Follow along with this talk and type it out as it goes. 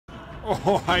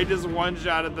Oh, I just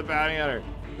one-shotted the bounty hunter.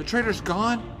 The trader's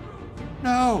gone?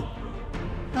 No.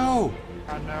 No.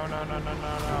 Oh, no, no, no, no,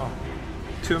 no, no.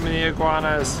 Too many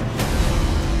iguanas.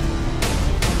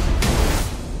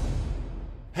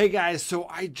 Hey guys, so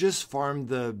I just farmed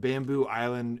the bamboo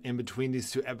island in between these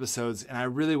two episodes, and I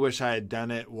really wish I had done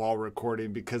it while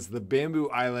recording because the bamboo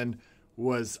island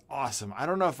was awesome. I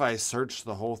don't know if I searched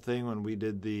the whole thing when we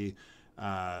did the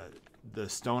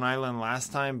stone island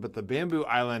last time, but the bamboo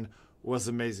island was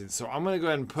amazing. So I'm going to go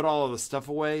ahead and put all of the stuff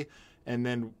away, and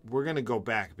then we're going to go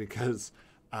back because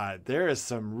there is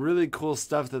some really cool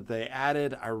stuff that they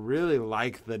added. I really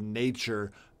like the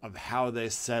nature of how they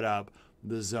set up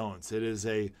the zones. It is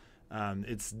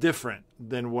it's different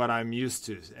than what I'm used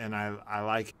to, and I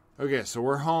like it. Okay, so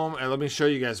we're home, and let me show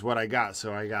you guys what I got.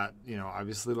 So I got,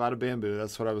 obviously a lot of bamboo.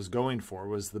 That's what I was going for,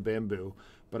 was the bamboo.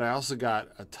 But I also got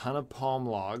a ton of palm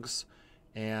logs,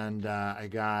 and I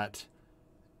got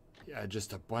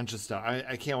just a bunch of stuff.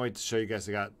 I can't wait to show you guys.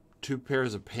 I got 2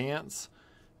 pairs of pants,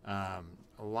 a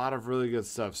lot of really good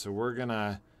stuff. So we're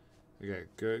gonna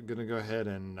go ahead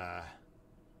and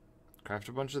craft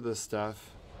a bunch of this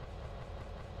stuff.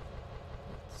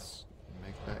 Let's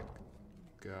make that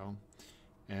go.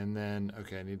 And then,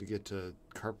 okay, I need to get to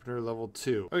carpenter level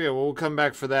 2. Okay, well, we'll come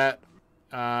back for that.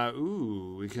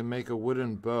 Ooh, we can make a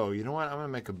wooden bow. You know what? I'm gonna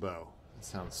make a bow. That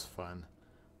sounds fun.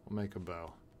 We'll make a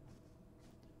bow.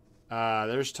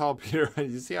 There's Tall Peter.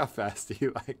 You see how fast he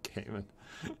came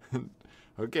in?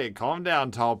 Okay, calm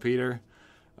down, Tall Peter.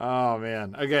 Oh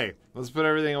man. Okay, let's put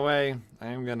everything away.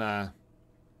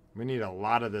 We need a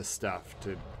lot of this stuff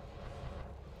to...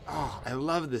 Oh, I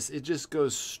love this. It just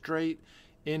goes straight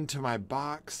into my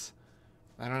box.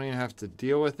 I don't even have to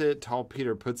deal with it. Tall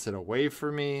Peter puts it away for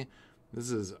me.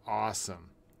 This is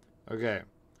awesome. Okay,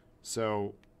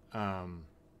 so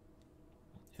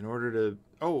in order to...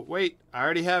 Oh, wait, I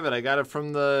already have it. I got it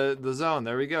from the zone.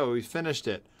 There we go. We finished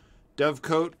it.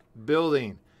 Dovecote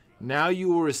building. Now you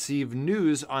will receive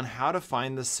news on how to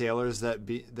find the sailors that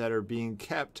are being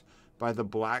kept by the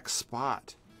black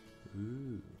spot.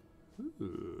 Ooh.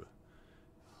 Ooh.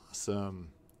 Awesome.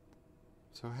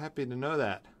 So happy to know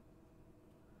that.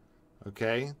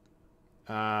 Okay.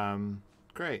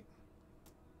 Great.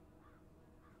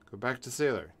 Go back to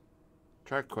sailor.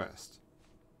 Track quest.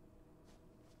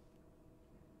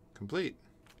 Complete.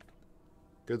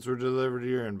 Goods were delivered to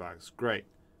your inbox. Great.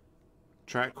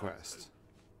 Track quest.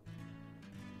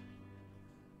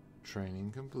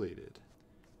 Training completed.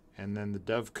 And then the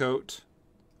Dovecote.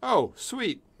 Oh,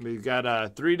 sweet. We've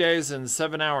got 3 days and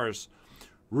 7 hours.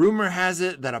 Rumor has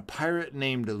it that a pirate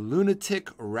named Lunatic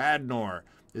Radnor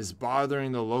is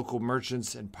bothering the local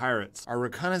merchants and pirates. Our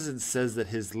reconnaissance says that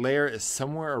his lair is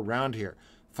somewhere around here.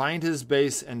 Find his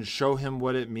base and show him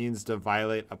what it means to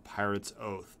violate a pirate's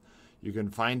oath. You can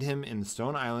find him in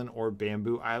Stone Island or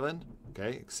Bamboo Island.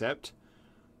 Okay, accept.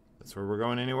 That's where we're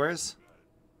going anyways.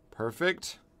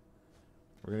 Perfect.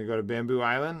 We're going to go to Bamboo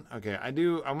Island. Okay, I'm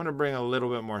going to bring a little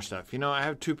bit more stuff. I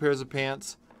have 2 pairs of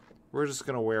pants. We're just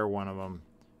going to wear one of them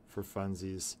for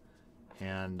funsies.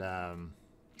 And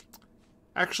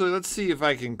actually, let's see if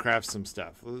I can craft some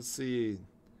stuff. Let's see.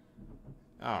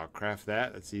 Oh, craft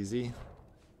that. That's easy.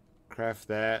 Craft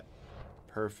that.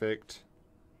 Perfect.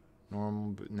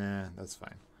 Normal, but nah, that's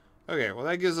fine. Okay, well,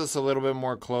 that gives us a little bit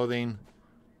more clothing.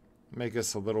 Make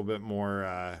us a little bit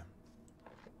more,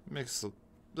 makes a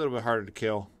little bit harder to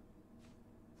kill.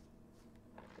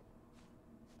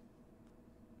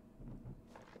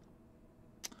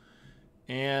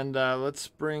 And let's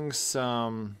bring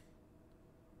some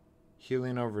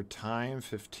healing over time,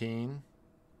 15.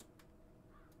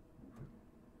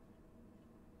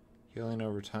 Healing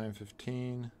over time,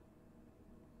 15.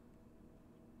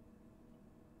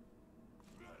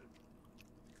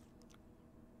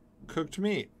 Cooked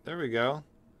meat. There we go.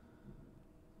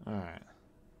 All right.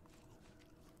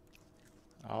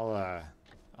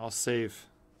 I'll save.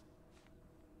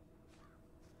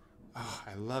 Oh,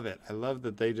 I love it. I love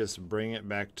that they just bring it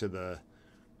back to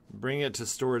bring it to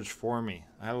storage for me.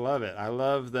 I love it. I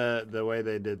love the way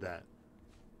they did that.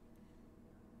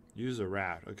 Use a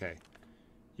raft. Okay.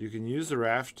 You can use the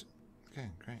raft. Okay,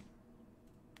 great.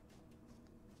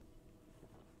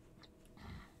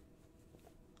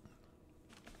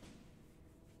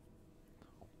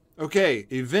 Okay,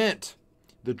 event.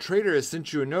 The trader has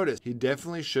sent you a notice. He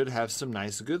definitely should have some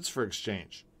nice goods for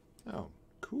exchange. Oh,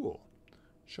 cool.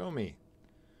 Show me.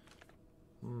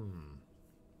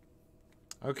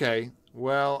 Okay,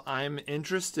 well, I'm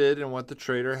interested in what the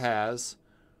trader has,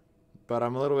 but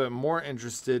I'm a little bit more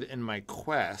interested in my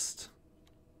quest.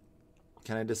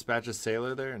 Can I dispatch a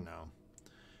sailor there? No.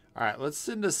 All right, let's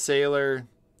send a sailor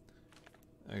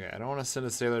Okay, I don't want to send a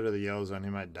sailor to the yellow zone. He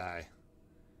might die.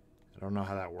 I don't know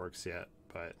how that works yet,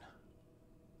 but...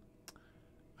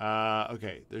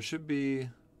 okay, there should be...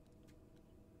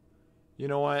 You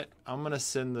know what? I'm going to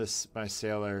send my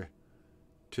sailor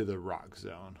to the rock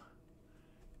zone.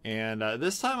 And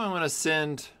this time I'm going to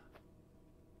send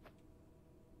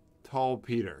Tall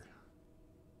Peter.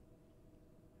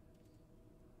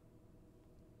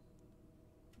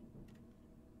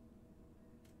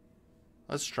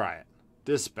 Let's try it.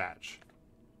 Dispatch.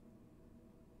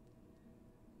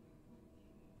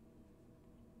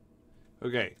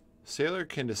 Okay, sailor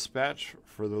can dispatch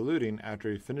for the looting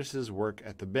after he finishes work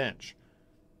at the bench.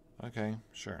 Okay,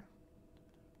 sure.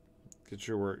 Get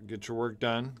your work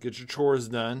done, get your chores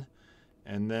done,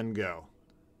 and then go.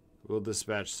 We'll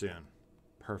dispatch soon.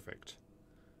 Perfect.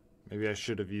 Maybe I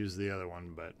should have used the other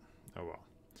one, but oh well.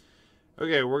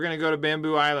 Okay, we're gonna go to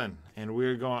Bamboo Island, and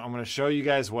I'm gonna show you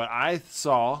guys what I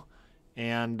saw,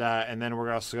 and then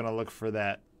we're also gonna look for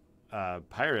that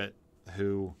pirate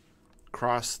who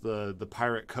crossed the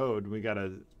pirate code. We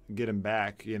gotta get him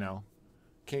back. You know,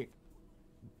 can't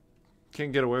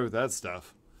get away with that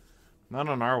stuff. Not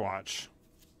on our watch.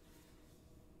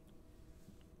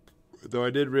 Though I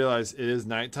did realize it is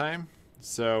nighttime,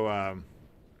 so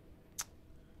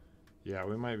yeah,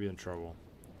 we might be in trouble.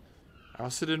 I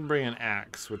also didn't bring an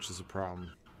axe, which is a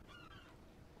problem.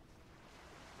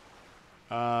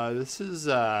 This is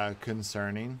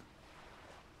concerning.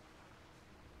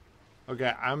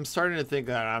 Okay, I'm starting to think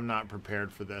that I'm not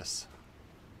prepared for this.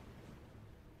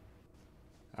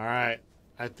 Alright,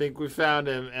 I think we found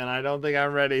him, and I don't think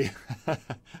I'm ready.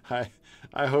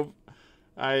 I hope...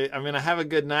 I mean, I have a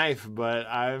good knife, but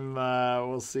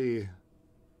we'll see.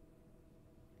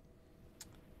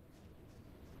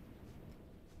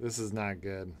 This is not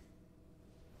good.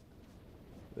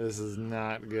 This is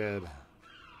not good.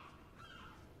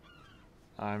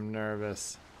 I'm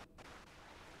nervous.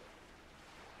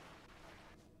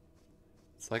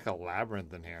 It's like a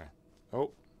labyrinth in here. Oh.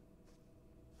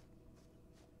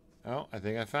 Oh, I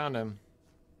think I found him.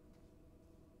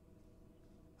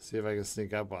 See if I can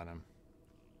sneak up on him.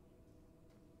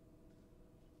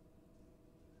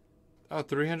 Oh,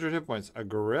 300 hit points. A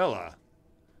gorilla.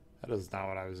 That is not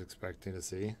what I was expecting to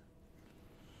see.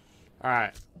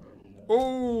 Alright.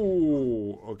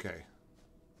 Oh, okay.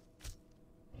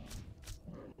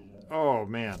 Oh,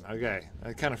 man. Okay.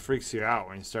 That kind of freaks you out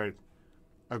when you start...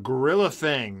 A gorilla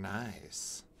thing.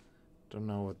 Nice. Don't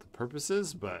know what the purpose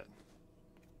is, but...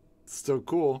 It's still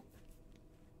cool.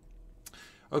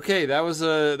 Okay, that was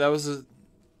a...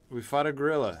 We fought a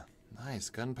gorilla. Nice.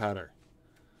 Gunpowder.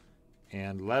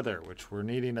 And leather, which we're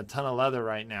needing a ton of leather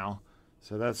right now.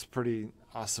 So that's pretty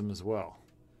awesome as well.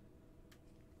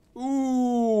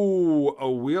 Ooh, a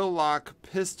wheel lock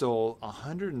pistol,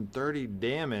 130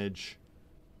 damage.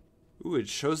 Ooh, it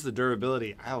shows the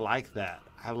durability. I like that.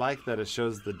 I like that it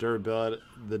shows the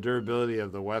durability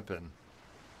of the weapon.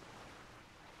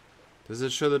 Does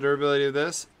it show the durability of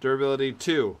this? Durability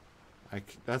 2.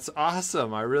 That's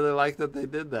awesome. I really like that they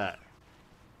did that.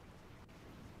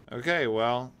 Okay,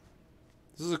 well,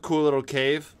 this is a cool little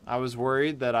cave. I was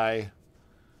worried that I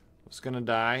was gonna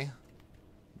die,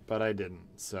 but I didn't,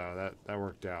 so that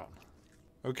worked out.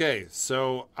 Okay,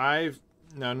 so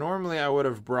now normally I would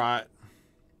have brought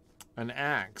an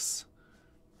axe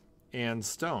and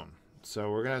stone,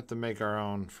 so we're gonna have to make our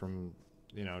own from,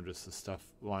 you know, just the stuff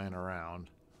lying around,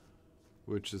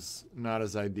 which is not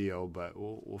as ideal, but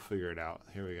we'll figure it out.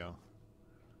 Here we go.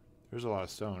 There's a lot of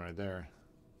stone right there.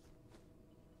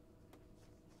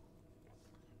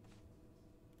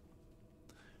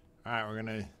 All right, we're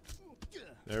gonna...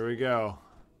 There we go.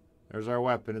 There's our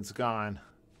weapon. It's gone.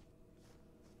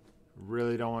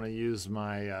 Really don't want to use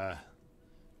my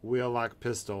wheel lock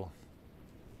pistol.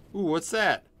 Ooh, what's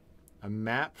that? A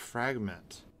map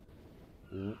fragment.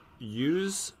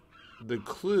 Use the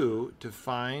clue to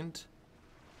find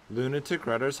Lunatic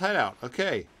Rudder's hideout.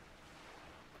 Okay.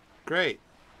 Great.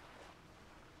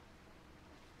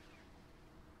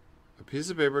 A piece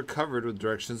of paper covered with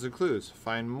directions and clues.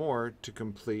 Find more to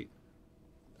complete.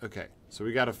 Okay, so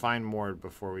we got to find more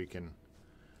before we can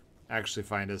actually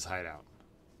find his hideout.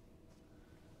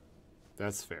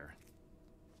 That's fair.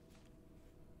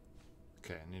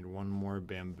 Okay, I need one more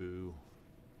bamboo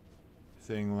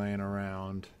thing laying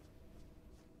around.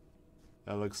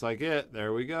 That looks like it.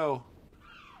 There we go.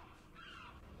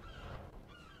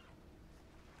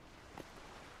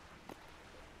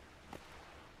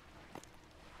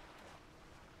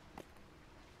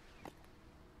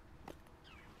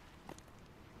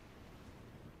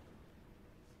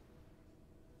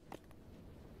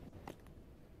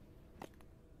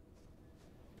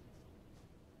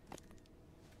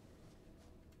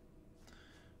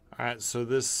 All right, so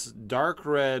this dark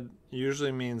red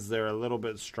usually means they're a little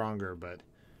bit stronger, but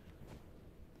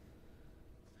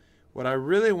what I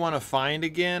really want to find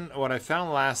again, what I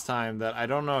found last time that I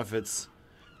don't know if it's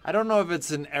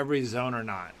in every zone or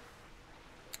not.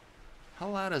 How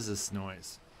loud is this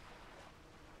noise?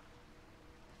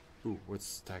 Ooh,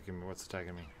 what's attacking me? What's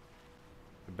attacking me?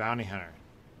 The bounty hunter.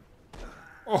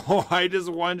 Oh, I just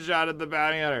one-shotted the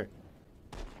bounty hunter.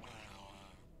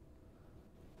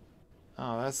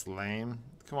 Oh, that's lame.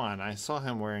 Come on, I saw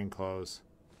him wearing clothes.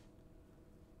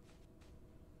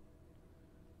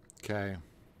 Okay.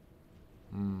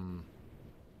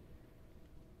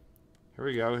 Here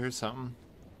we go. Here's something.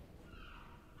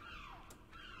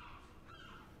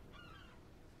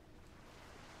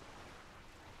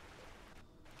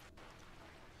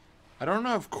 I don't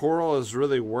know if coral is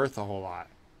really worth a whole lot.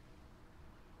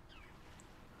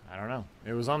 I don't know.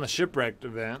 It was on the shipwrecked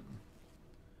event.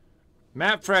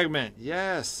 Map fragment.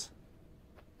 Yes.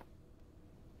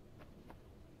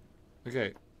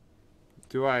 Okay.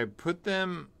 Do I put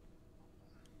them...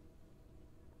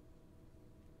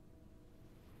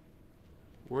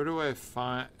 Where do I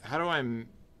find... How do I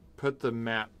put the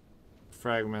map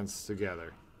fragments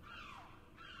together?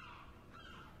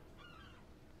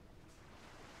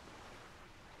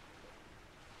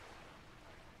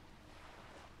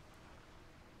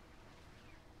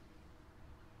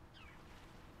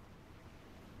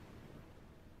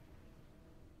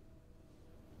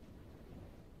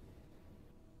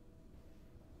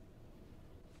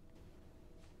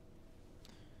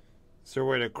 Is there a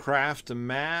way to craft a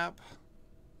map?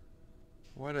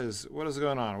 What is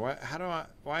going on?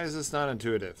 Why is this not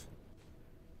intuitive?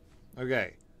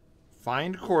 Okay.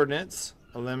 Find coordinates,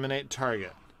 eliminate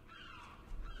target.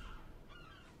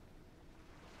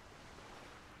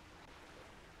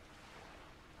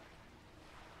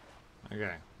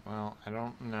 Okay. Well, I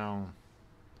don't know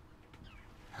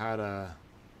how to...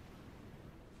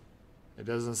 It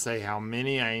doesn't say how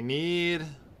many I need.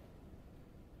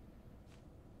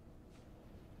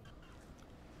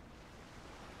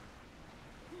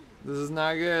 This is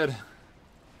not good.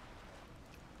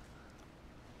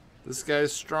 This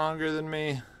guy's stronger than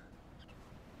me.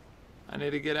 I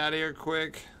need to get out of here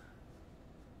quick.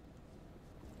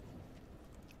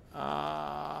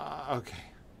 Okay.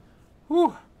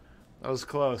 Whew. That was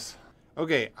close.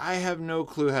 Okay, I have no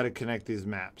clue how to connect these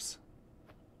maps.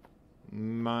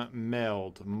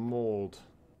 Mold.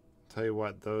 Tell you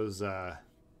what, those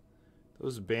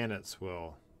bandits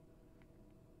will...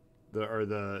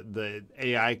 The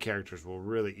AI characters will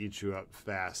really eat you up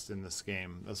fast in this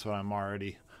game. That's what I'm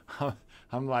already...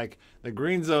 I'm like, the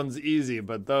green zone's easy,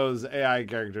 but those AI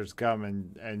characters come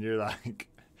and you're like...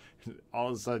 all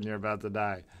of a sudden you're about to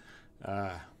die.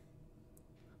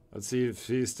 Let's see if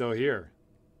he's still here.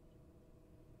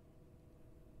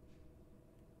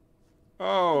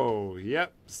 Oh,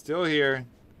 yep, still here.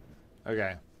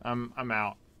 Okay, I'm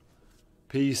out.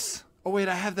 Peace. Oh wait,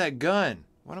 I have that gun.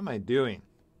 What am I doing?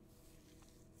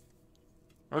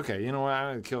 Okay, you know what?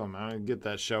 I'm gonna kill him. I'm gonna get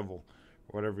that shovel,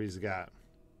 or whatever he's got.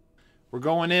 We're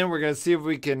going in. We're gonna see if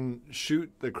we can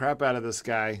shoot the crap out of this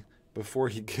guy before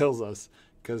he kills us,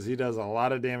 because he does a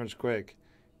lot of damage quick.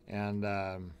 And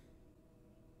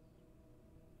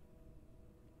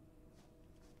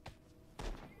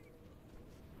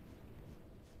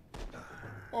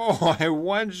oh, I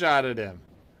one-shotted him,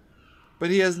 but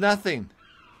he has nothing.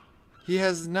 He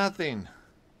has nothing.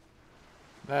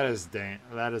 That is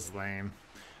lame.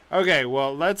 Okay,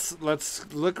 well, let's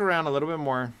look around a little bit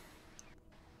more.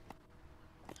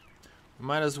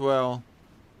 Might as well.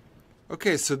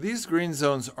 Okay, so these green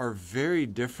zones are very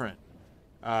different.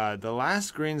 The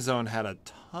last green zone had a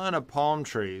ton of palm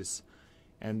trees,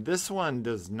 and this one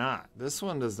does not. This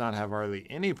one does not have hardly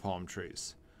any palm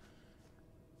trees.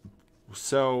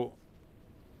 So,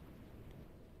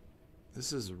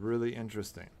 this is really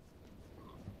interesting.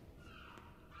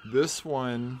 This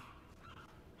one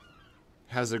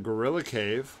has a gorilla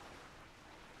cave,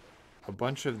 a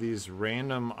bunch of these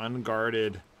random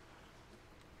unguarded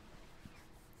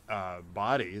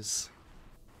bodies.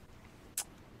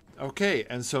 Okay,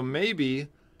 and so maybe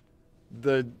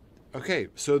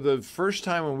so the first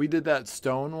time when we did that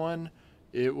stone one,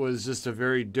 it was just a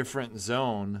very different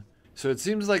zone. So it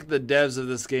seems like the devs of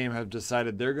this game have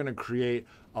decided they're going to create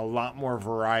a lot more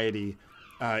variety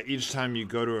each time you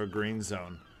go to a green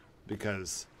zone,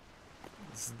 because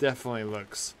this definitely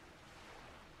looks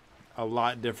a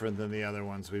lot different than the other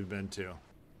ones we've been to.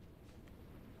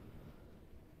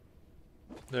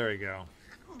 There we go.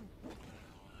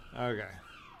 Okay.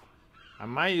 I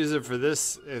might use it for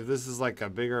this if this is like a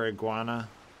bigger iguana.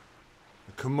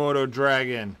 A Komodo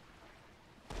dragon.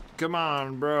 Come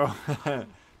on, bro.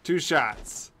 2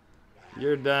 shots.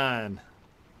 You're done.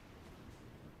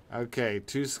 Okay,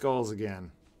 2 skulls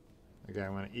again. Okay,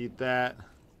 I'm going to eat that.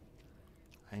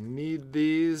 I need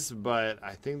these, but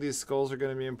I think these skulls are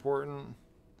going to be important.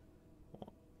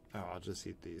 Oh, I'll just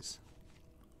eat these.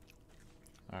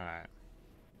 Alright.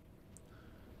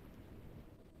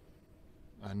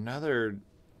 Another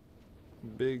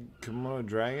big Komodo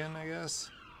dragon, I guess?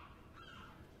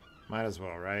 Might as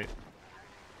well, right?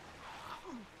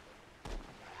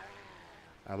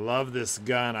 I love this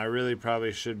gun. I really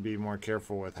probably should be more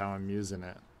careful with how I'm using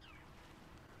it.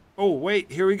 Oh, wait,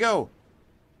 here we go.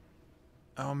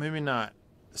 Oh, maybe not.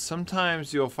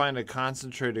 Sometimes you'll find a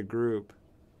concentrated group.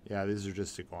 Yeah, these are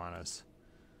just iguanas.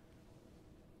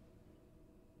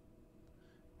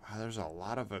 Wow, there's a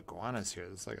lot of iguanas here.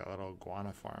 It's like a little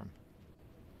iguana farm.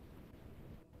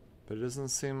 But it doesn't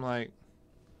seem like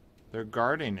they're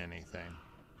guarding anything.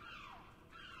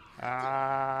 No.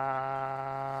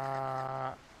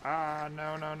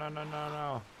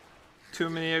 Too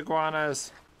many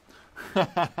iguanas.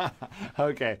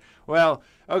 Okay, well,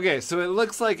 okay, so it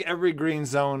looks like every green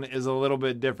zone is a little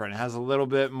bit different. It has a little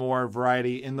bit more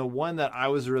variety. In the one that I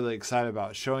was really excited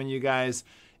about showing you guys,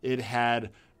 it had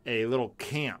a little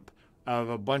camp of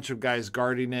a bunch of guys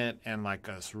guarding it and like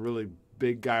a really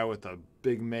big guy with a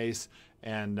big mace.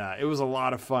 And it was a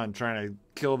lot of fun trying to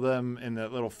kill them in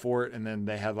that little fort. And then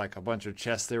they had like a bunch of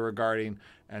chests they were guarding.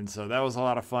 And so that was a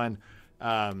lot of fun.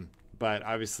 But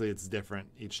obviously it's different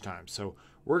each time. So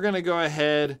we're going to go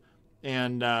ahead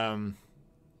and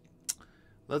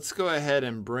let's go ahead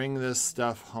and bring this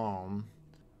stuff home.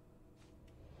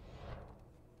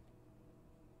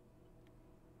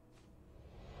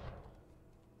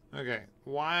 Okay.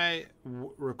 Why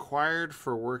required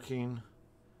for working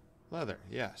leather?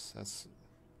 Yes, that's...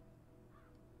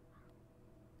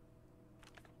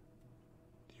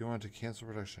 Do you want to cancel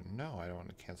production? No, I don't want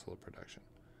to cancel the production.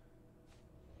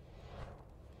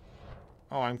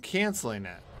 Oh, I'm canceling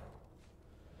it.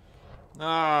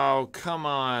 Oh, come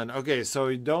on. Okay,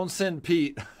 so don't send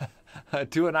Pete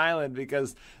to an island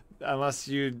because unless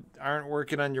you aren't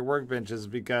working on your workbenches,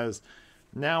 because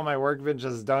now my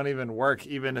workbenches don't even work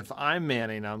even if I'm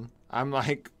manning them. I'm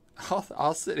like,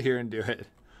 I'll sit here and do it.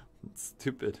 It's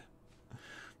stupid.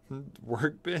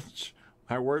 Workbench?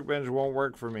 My workbench won't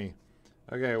work for me.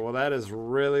 Okay, well that is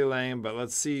really lame, but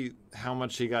let's see how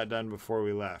much he got done before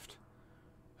we left.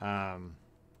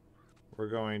 We're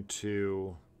going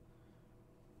to...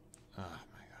 Oh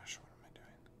my gosh, what am I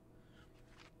doing?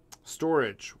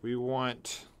 Storage. We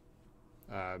want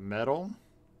metal,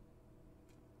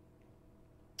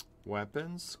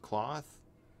 weapons, cloth.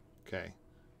 Okay.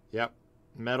 Yep.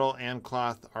 Metal and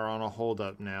cloth are on a hold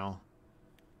up now.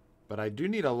 But I do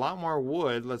need a lot more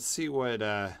wood. Let's see what...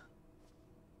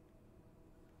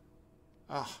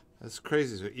 Oh, that's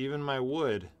crazy. So even my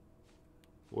wood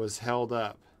was held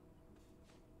up.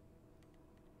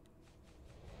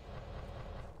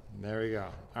 There we go.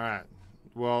 All right.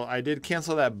 Well, I did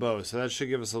cancel that bow, so that should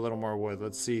give us a little more wood.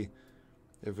 Let's see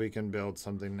if we can build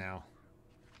something now.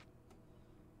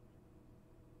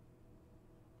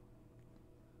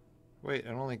 Wait,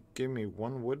 it only gave me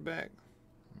 1 wood back?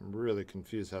 I'm really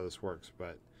confused how this works,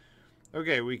 but...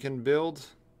 Okay, we can build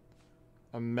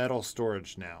a metal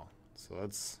storage now. So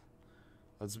let's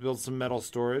build some metal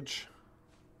storage.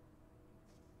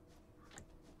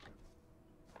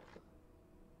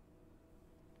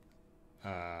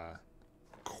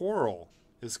 Coral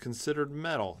is considered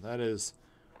metal. That is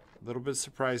a little bit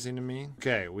surprising to me.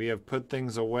 Okay, we have put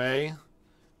things away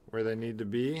where they need to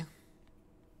be.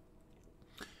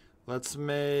 Let's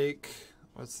make...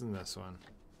 What's in this one?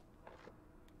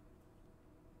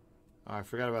 Oh, I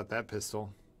forgot about that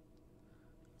pistol.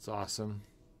 It's awesome.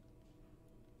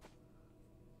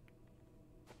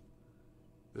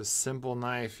 This simple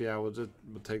knife, yeah, we'll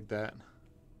take that.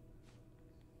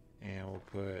 And we'll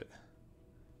put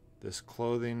this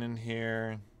clothing in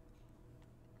here.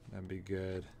 That'd be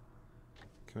good.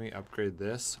 Can we upgrade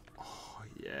this? Oh,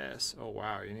 yes. Oh,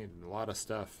 wow. You need a lot of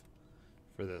stuff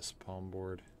for this palm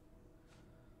board.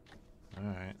 All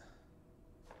right.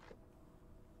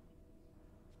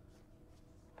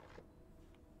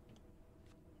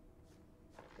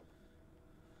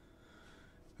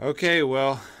 Okay,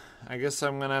 well, I guess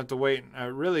I'm gonna have to wait. I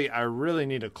really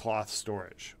need a cloth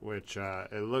storage, which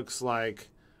it looks like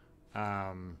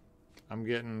I'm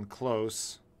getting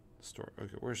close.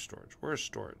 Okay, where's storage? Where's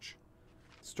storage?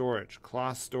 Storage,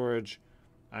 cloth storage.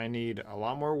 I need a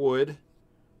lot more wood,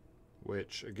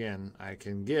 which again I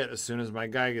can get as soon as my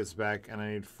guy gets back, and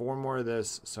I need 4 more of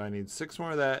this, so I need 6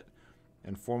 more of that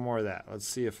and 4 more of that. Let's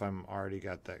see if I'm already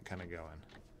got that kind of going.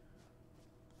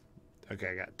 Okay,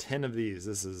 I got 10 of these.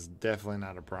 This is definitely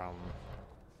not a problem.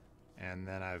 And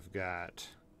then I've got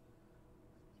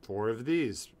 4 of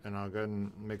these. And I'll go ahead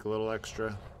and make a little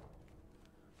extra.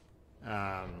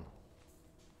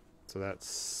 So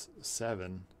that's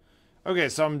 7. Okay,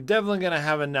 so I'm definitely going to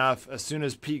have enough as soon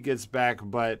as Pete gets back.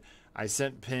 But I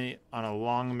sent Pete on a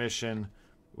long mission,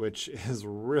 which is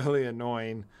really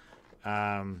annoying.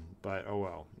 But oh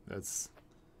well. That's...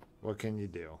 What can you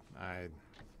do? I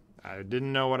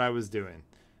didn't know what I was doing.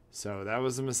 So that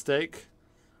was a mistake.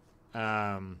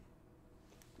 So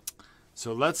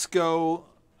let's go.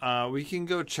 We can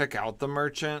go check out the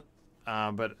merchant.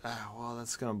 Well,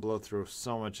 that's going to blow through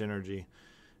so much energy.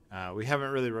 We haven't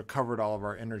really recovered all of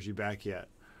our energy back yet.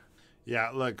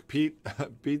 Yeah, look,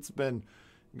 Pete's been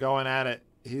going at it.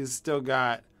 He's still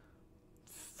got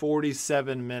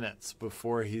 47 minutes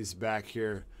before he's back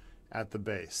here at the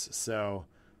base. So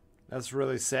that's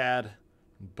really sad,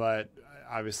 but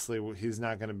obviously he's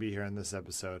not going to be here in this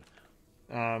episode.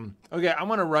 Okay, I'm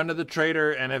going to run to the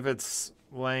trader, and if it's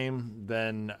lame,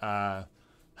 then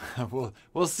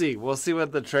we'll see. We'll see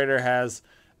what the trader has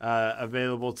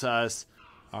available to us.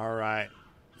 All right,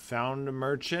 found a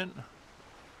merchant.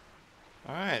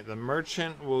 All right, the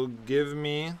merchant will give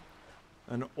me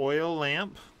an oil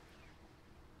lamp.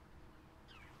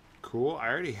 Cool, I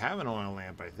already have an oil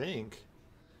lamp, I think.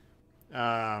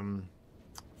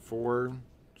 For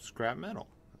scrap metal.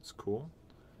 That's cool.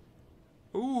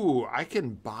 Ooh, I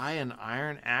can buy an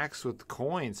iron axe with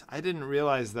coins. I didn't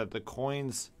realize that the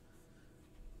coins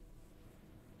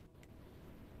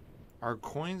are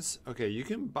coins. Okay, you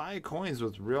can buy coins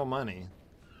with real money.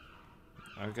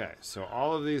 Okay, so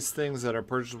all of these things that are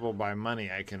purchasable by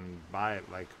money, I can buy it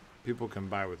like people can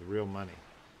buy with real money.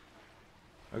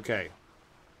 Okay,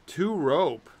 2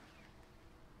 rope.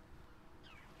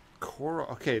 Coral.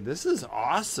 Okay, this is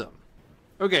awesome.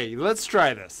 Okay, let's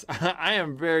try this. I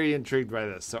am very intrigued by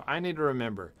this. So I need to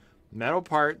remember metal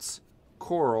parts,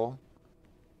 coral,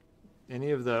 any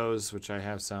of those, which I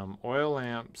have some, oil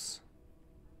lamps,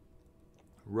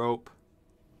 rope.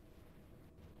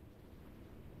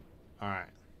 All right.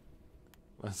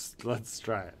 Let's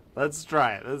try it. Let's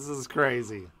try it. This is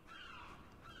crazy.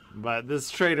 But this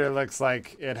trader looks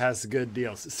like it has good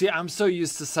deals. See, I'm so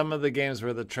used to some of the games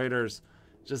where the traders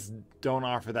just don't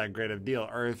offer that great of deal.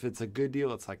 Or if it's a good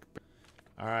deal, it's like...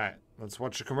 All right, let's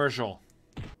watch a commercial.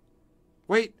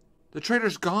 Wait, the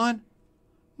trader's gone?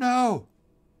 No.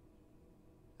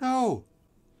 No.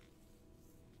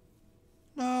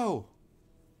 No.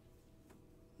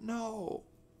 No.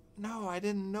 No, I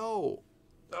didn't know.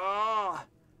 Ah,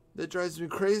 that drives me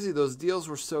crazy. Those deals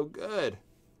were so good.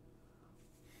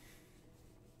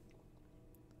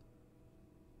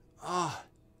 Ah.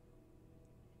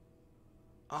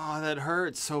 Oh, that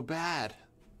hurts so bad.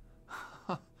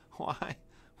 Why?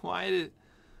 Why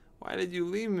did you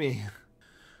leave me?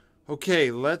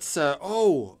 Okay, let's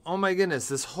oh my goodness,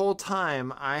 this whole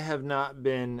time I have not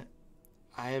been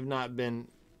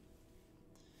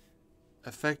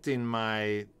affecting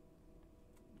my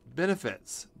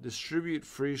benefits. Distribute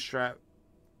free stat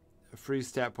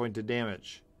point to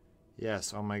damage.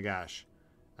 Yes, oh my gosh.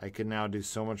 I can now do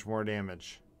so much more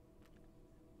damage.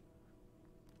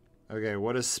 Okay,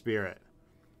 what is spirit?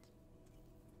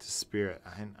 To spirit.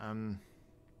 I'm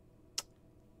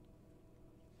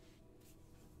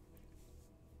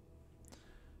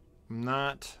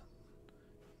not...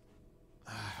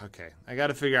 Okay, I got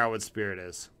to figure out what spirit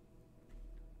is.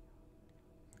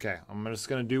 Okay, I'm just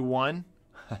going to do 1.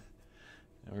 And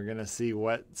we're going to see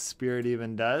what spirit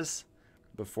even does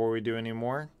before we do any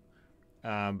more.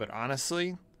 But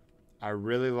honestly, I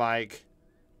really like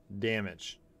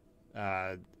damage.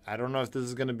 I don't know if this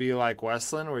is going to be like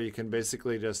Westland where you can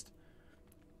basically just...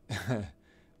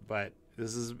 but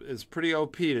this is pretty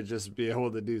OP to just be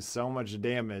able to do so much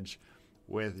damage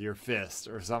with your fist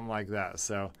or something like that.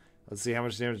 So let's see how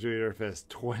much damage do we do with your fist.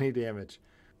 20 damage.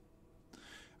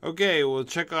 Okay, we'll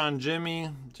check on Jimmy.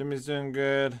 Jimmy's doing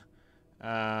good. We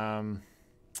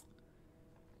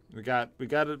got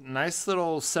a nice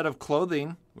little set of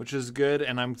clothing, which is good.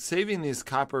 And I'm saving these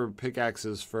copper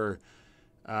pickaxes for...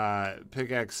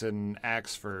 pickaxe and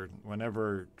axe for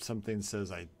whenever something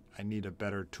says I need a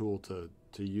better tool to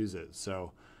use it.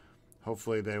 So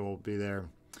hopefully they will be there.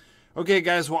 Okay,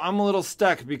 guys, well, I'm a little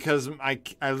stuck because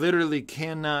I literally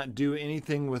cannot do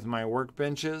anything with my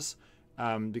workbenches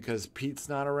because Pete's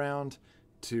not around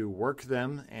to work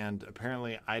them, and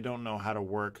apparently I don't know how to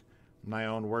work my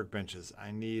own workbenches. I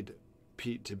need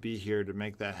Pete to be here to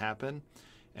make that happen.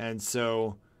 And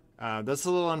so that's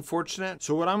a little unfortunate.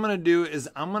 So what I'm going to do is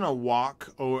I'm going to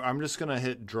walk, or I'm just going to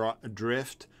hit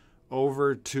drift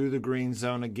over to the green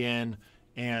zone again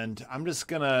and I'm just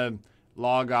going to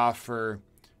log off for,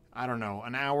 I don't know,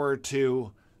 an hour or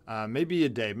two, maybe a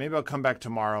day. Maybe I'll come back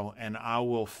tomorrow and I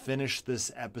will finish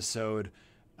this episode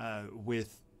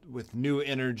with new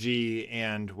energy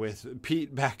and with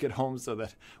Pete back at home so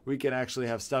that we can actually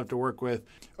have stuff to work with.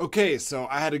 Okay, so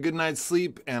I had a good night's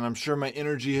sleep and I'm sure my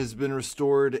energy has been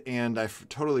restored, and I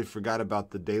totally forgot about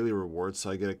the daily rewards,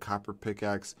 so I get a copper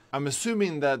pickaxe. I'm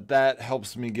assuming that that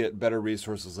helps me get better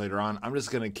resources later on. I'm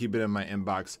just going to keep it in my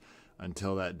inbox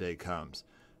until that day comes.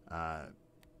 We're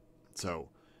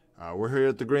here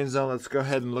at the green zone. Let's go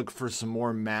ahead and look for some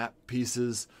more map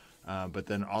pieces, but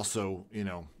then also, you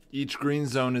know, each green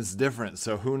zone is different,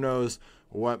 so who knows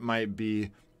what might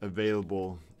be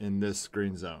available in this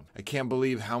green zone. I can't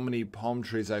believe how many palm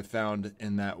trees I found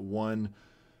in that one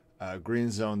green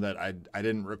zone that I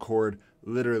didn't record.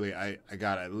 Literally, I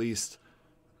got at least,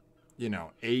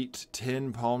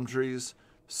 8-10 palm trees.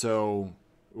 So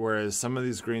whereas some of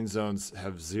these green zones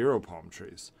have 0 palm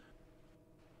trees.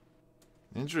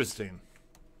 Interesting.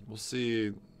 We'll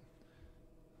see.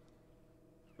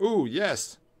 Ooh,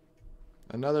 yes.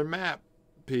 Another map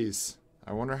piece.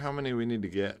 I wonder how many we need to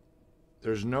get.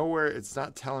 There's nowhere, it's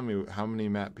not telling me how many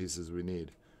map pieces we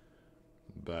need.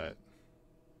 But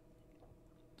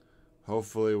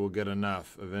hopefully we'll get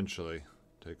enough eventually.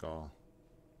 Take all.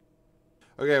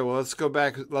 Okay, well, let's go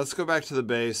back to the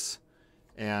base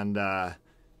and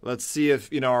let's see if,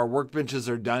 our workbenches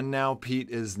are done now. Pete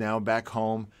is now back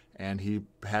home and he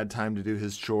had time to do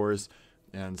his chores.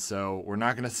 And so we're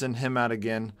not going to send him out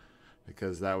again,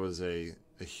 because that was a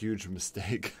huge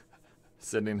mistake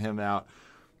sending him out,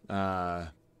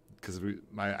 because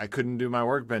I couldn't do my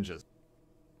workbenches.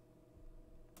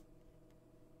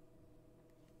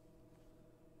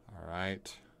 All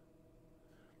right,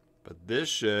 but this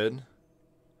should.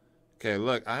 Okay,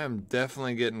 look, I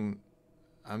definitely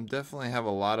have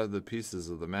a lot of the pieces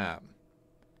of the map.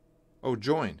 Oh,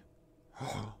 join.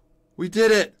 We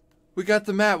did it. We got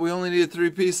the map. We only needed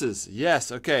 3 pieces.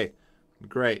 Yes. Okay.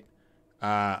 Great.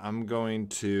 I'm going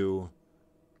to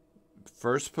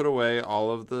first put away all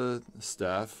of the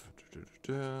stuff.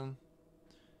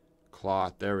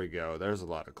 Cloth. There we go. There's a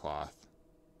lot of cloth.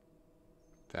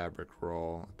 Fabric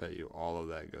roll. I bet you all of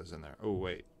that goes in there. Oh,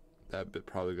 wait. That bit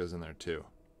probably goes in there too.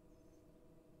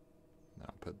 Now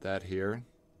put that here.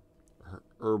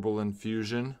 Herbal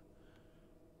infusion.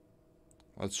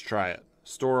 Let's try it.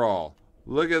 Store all.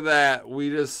 Look at that. We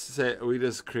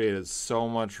just created so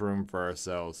much room for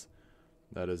ourselves.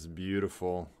 That is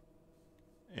beautiful.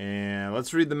 And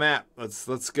let's read the map.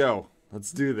 Let's go.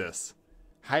 Let's do this.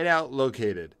 Hideout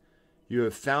located. You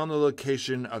have found the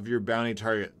location of your bounty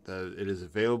target. It is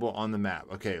available on the map.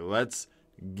 Okay, let's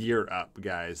gear up,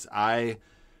 guys. I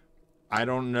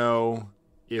don't know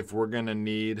if we're gonna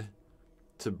need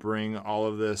to bring all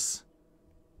of this,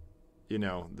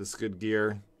 this good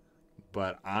gear,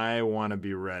 but I want to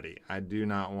be ready. I do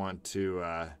not want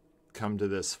to come to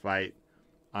this fight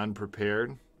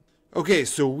unprepared. Okay,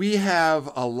 so we have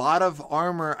a lot of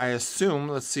armor, I assume.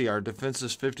 Let's see, our defense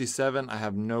is 57. I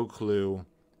have no clue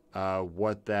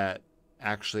what that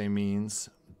actually means,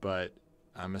 but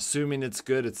I'm assuming it's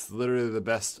good. It's literally the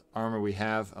best armor we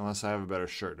have, unless I have a better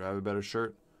shirt. Do I have a better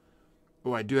shirt?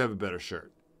 Oh, I do have a better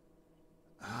shirt.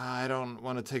 I don't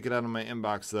want to take it out of my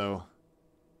inbox, though.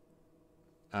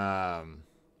 I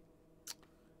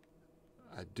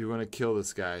do want to kill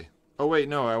this guy. Oh, wait,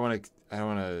 no, I want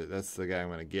to, that's the guy I'm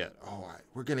going to get. Oh,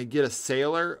 we're going to get a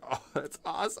sailor? Oh, that's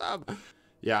awesome.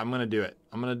 Yeah, I'm going to do it.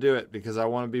 I'm going to do it because I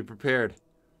want to be prepared.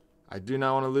 I do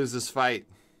not want to lose this fight.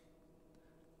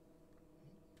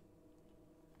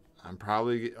 I'm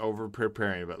probably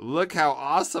over-preparing, but look how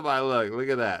awesome I look. Look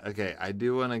at that. Okay, I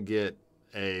do want to get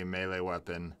a melee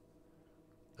weapon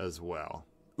as well.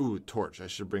 Ooh, torch. I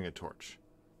should bring a torch.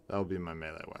 That'll be my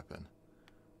melee weapon.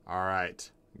 All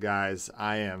right, guys,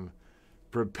 I am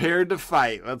prepared to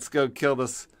fight. Let's go kill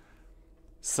this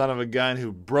son of a gun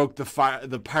who broke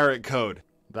the pirate code.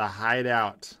 The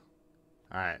hideout.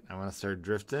 All right, I want to start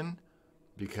drifting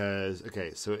because,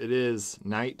 okay, so it is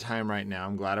nighttime right now.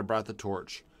 I'm glad I brought the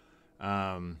torch.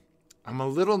 I'm a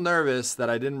little nervous that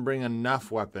I didn't bring enough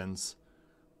weapons,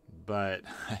 but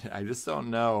I just don't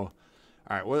know.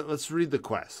 All right, well, let's read the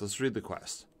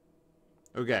quest.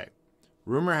 Okay.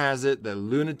 Rumor has it that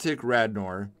lunatic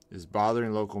Radnor is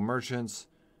bothering local merchants.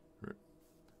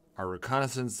 Our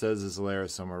reconnaissance says his lair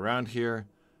is somewhere around here.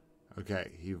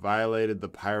 Okay, he violated the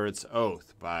pirate's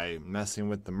oath by messing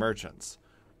with the merchants.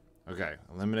 Okay,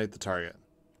 eliminate the target.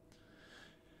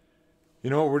 You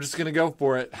know what, we're just going to go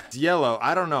for it. It's yellow.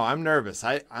 I don't know. I'm nervous.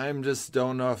 I'm just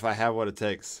don't know if I have what it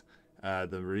takes,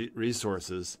 the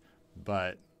resources.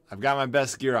 But I've got my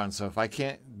best gear on, so if I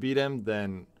can't beat him,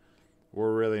 then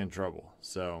we're really in trouble.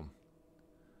 So,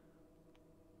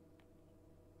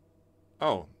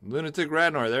 oh, Lunatic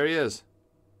Radnor, there he is.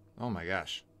 Oh my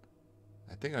gosh.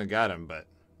 I think I got him, but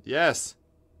yes.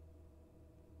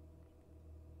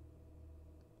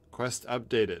 Quest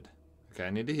updated. Okay, I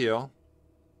need to heal.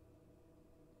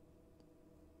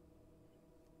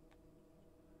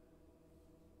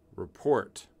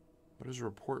 Report. What does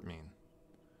report mean?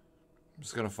 I'm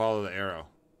just going to follow the arrow.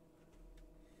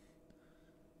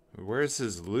 Where's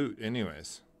his loot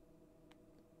anyways?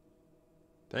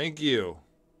 Thank you.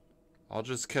 I'll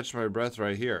just catch my breath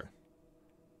right here.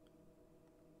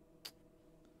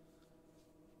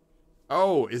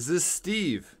 Oh, is this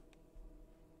Steve?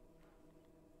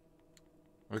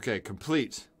 Okay,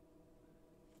 complete.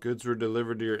 Goods were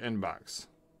delivered to your inbox.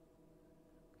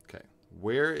 Okay,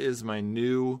 where is my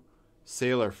new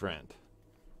sailor friend?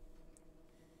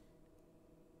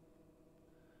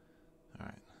 All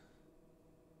right.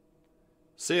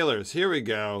 Sailors, here we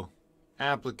go.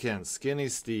 Applicants, Skinny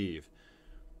Steve.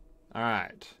 All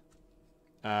right.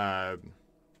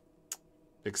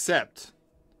 Accept.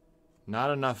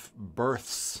 Not enough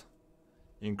berths.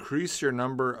 Increase your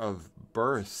number of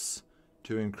berths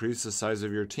to increase the size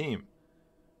of your team.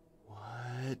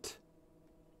 What?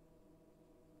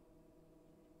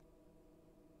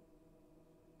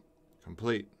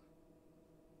 Complete.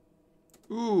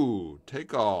 Ooh,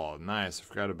 take all. Nice.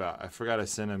 I forgot I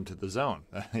sent him to the zone.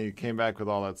 He came back with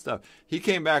all that stuff. He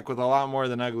came back with a lot more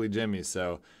than Ugly Jimmy,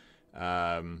 so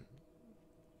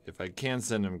if I can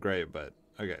send him, great, but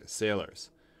okay, sailors.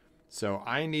 So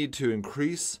I need to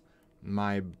increase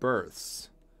my berths.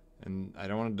 And I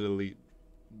don't want to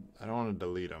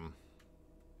delete them.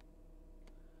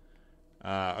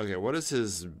 Okay, what is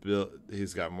his build?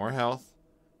 He's got more health,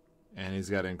 and he's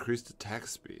got increased attack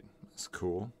speed. That's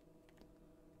cool.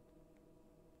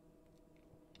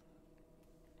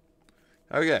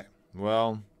 Okay,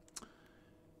 well,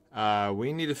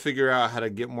 we need to figure out how to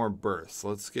get more berths.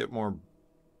 Let's get more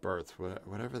berths,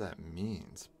 whatever that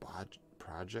means.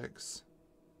 Projects?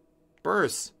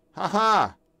 Berths!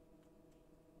 Haha!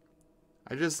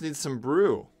 I just need some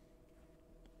brew.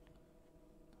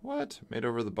 What? Made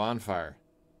over the bonfire.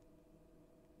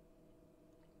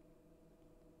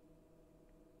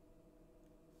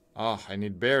 Oh, I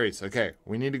need berries. Okay,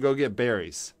 we need to go get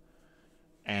berries.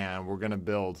 And we're going to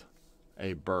build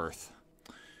a berth.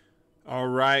 All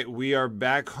right, we are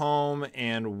back home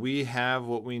and we have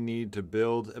what we need to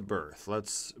build a berth.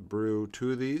 Let's brew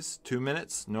 2 of these. 2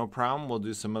 minutes, no problem. We'll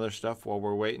do some other stuff while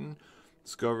we're waiting.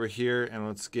 Let's go over here and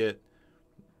let's get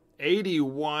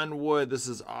 81 wood. This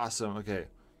is awesome. Okay,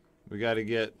 we got to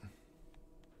get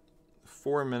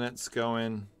 4 minutes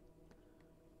going.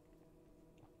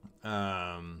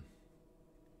 I'm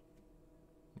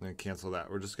going to cancel that.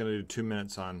 We're just going to do 2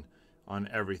 minutes on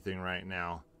everything right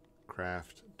now.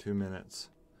 Craft 2 minutes.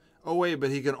 Oh wait, but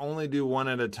he can only do 1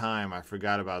 at a time. I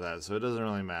forgot about that, so it doesn't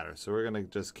really matter. So we're gonna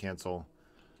just cancel.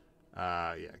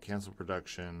 Yeah, cancel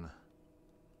production.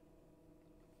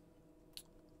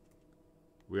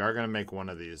 We are gonna make 1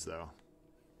 of these though.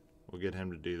 We'll get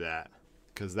him to do that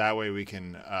because that way we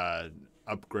can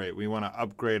upgrade. We want to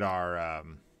upgrade our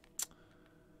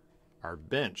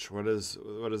bench. What does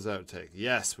that take?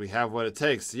 Yes, we have what it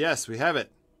takes. Yes, we have it.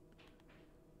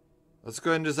 Let's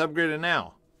go ahead and just upgrade it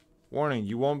now. Warning,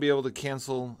 you won't be able to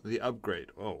cancel the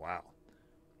upgrade. Oh, wow.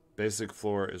 Basic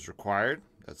floor is required.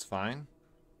 That's fine.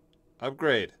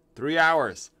 Upgrade. 3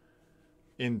 hours.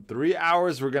 In 3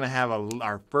 hours, we're going to have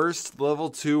our first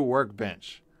level 2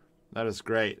 workbench. That is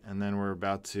great. And then we're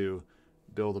about to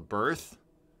build a berth.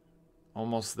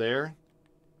 Almost there.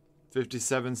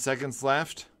 57 seconds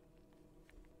left.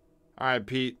 All right,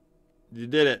 Pete. You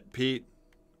did it, Pete.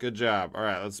 Good job. All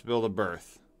right, let's build a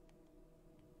berth.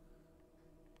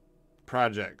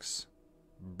 Projects.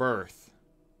 Berth.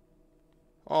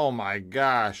 Oh my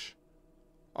gosh.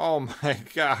 Oh my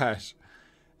gosh.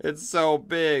 It's so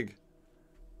big.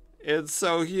 It's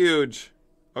so huge.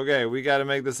 Okay, we got to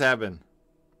make this happen.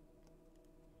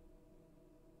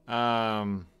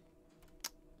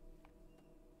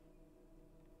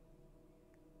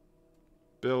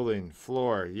 Building,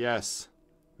 floor, yes.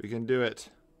 We can do it.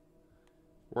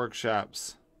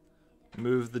 Workshops.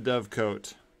 Move the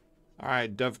dovecote.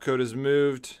 Alright, dovecote is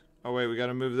moved. Oh wait, we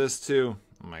gotta move this too.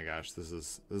 Oh my gosh, this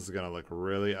is gonna look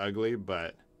really ugly,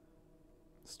 but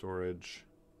storage.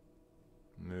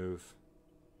 Move.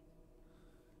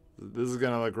 This is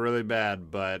gonna look really bad,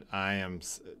 but I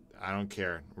don't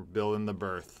care. We're building the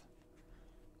berth.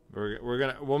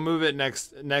 We'll move it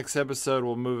next episode.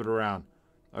 We'll move it around.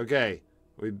 Okay,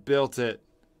 we built it.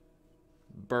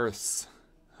 Berths.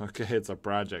 Okay, it's a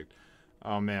project.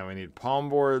 Oh man, we need palm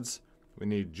boards. We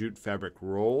need jute fabric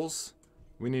rolls.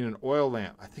 We need an oil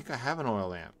lamp. I think I have an oil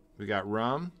lamp. We got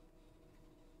rum.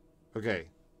 Okay,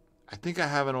 I think I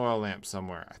have an oil lamp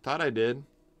somewhere. I thought I did.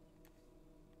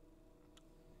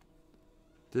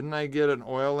 Didn't I get an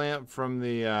oil lamp from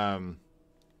the,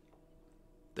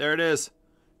 there it is.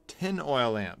 10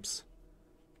 oil lamps.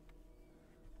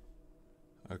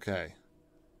 Okay.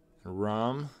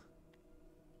 Rum.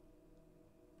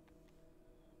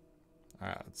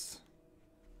 Alright,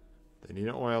 they need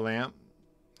an oil lamp.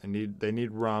 They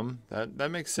need rum.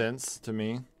 That makes sense to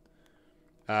me.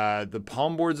 The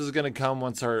palm boards is gonna come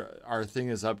once our thing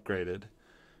is upgraded.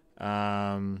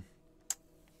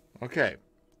 Okay.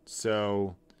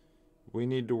 So we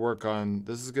need to work on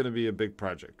this. Is gonna be a big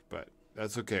project, but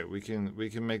that's okay. We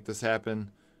can make this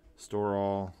happen. Store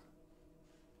all.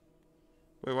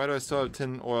 Wait, why do I still have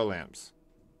 10 oil lamps?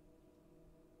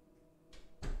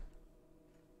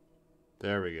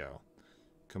 There we go.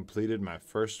 Completed my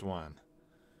first one.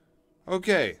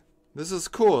 Okay, this is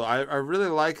cool. I really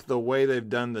like the way they've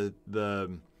done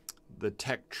the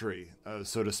tech tree,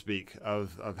 so to speak,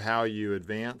 of how you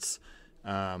advance.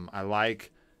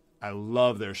 I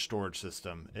love their storage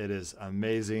system. It is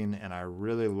amazing, and I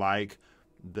really like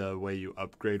the way you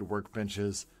upgrade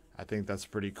workbenches. I think that's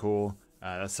pretty cool.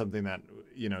 That's something that,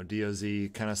 you know,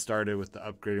 DOZ kind of started with the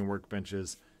upgrading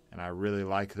workbenches, and I really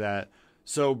like that.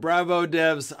 So bravo,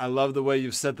 devs. I love the way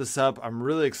you've set this up. I'm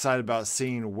really excited about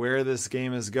seeing where this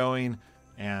game is going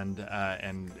and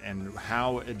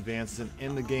how advanced and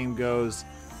in the game goes.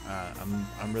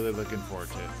 I'm really looking forward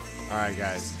to it. All right,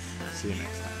 guys. See you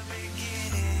next time.